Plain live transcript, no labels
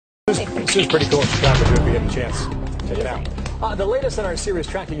This is pretty cool. If we get a chance, check it out. The latest in our series,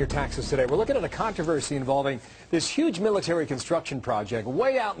 Tracking Your Taxes today, we're looking at a controversy involving this huge military construction project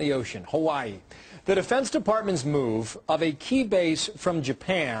way out in the ocean, Hawaii. The Defense Department's move of a key base from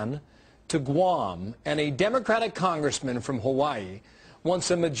Japan to Guam, and a Democratic congressman from Hawaii wants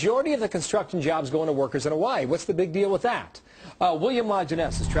a majority of the construction jobs going to workers in Hawaii. What's the big deal with that? William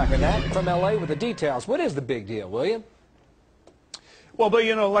Lajeunesse is tracking that from L.A. with the details. What is the big deal, William? Well, but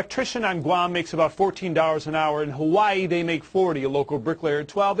you know, an electrician on Guam makes about $14 an hour. In Hawaii, they make $40. A local bricklayer,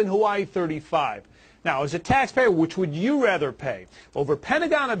 $12. In Hawaii, $35. Now, as a taxpayer, which would you rather pay? Over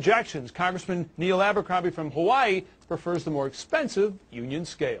Pentagon objections, Congressman Neil Abercrombie from Hawaii prefers the more expensive union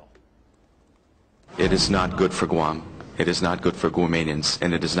scale. It is not good for Guam. It is not good for Guamanians,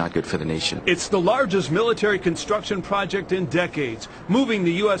 and it is not good for the nation. It's the largest military construction project in decades, moving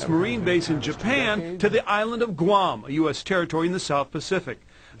the U.S. Marine base in Japan to the island of Guam, a U.S. territory in the South Pacific.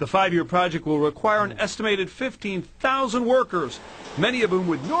 The 5-year project will require an estimated 15,000 workers, many of whom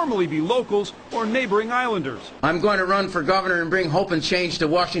would normally be locals or neighboring islanders. I'm going to run for governor and bring hope and change to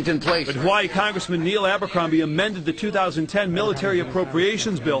Washington Place. But Hawaii Congressman Neil Abercrombie amended the 2010 military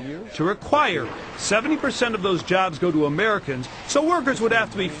appropriations bill to require 70% of those jobs go to Americans, so workers would have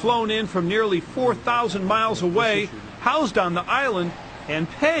to be flown in from nearly 4,000 miles away, housed on the island, and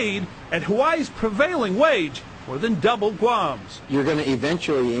paid at Hawaii's prevailing wage, more than double Guam's. You're going to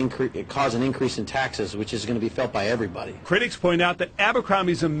eventually cause an increase in taxes, which is going to be felt by everybody. Critics point out that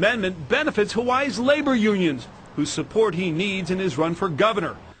Abercrombie's amendment benefits Hawaii's labor unions, whose support he needs in his run for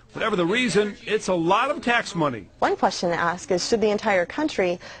governor. Whatever the reason, it's a lot of tax money. One question to ask is, should the entire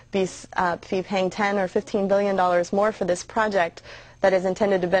country be paying $10 or $15 billion more for this project that is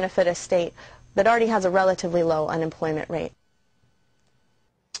intended to benefit a state that already has a relatively low unemployment rate?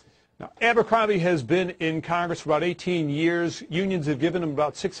 Now, Abercrombie has been in Congress for about 18 years. Unions have given him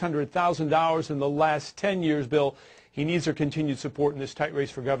about $600,000 in the last 10 years, Bill. He needs their continued support in this tight race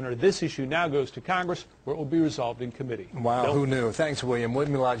for governor. This issue now goes to Congress, where it will be resolved in committee. Wow, Bill? who knew? Thanks, William.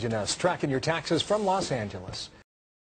 William Lajeunesse, tracking your taxes from Los Angeles.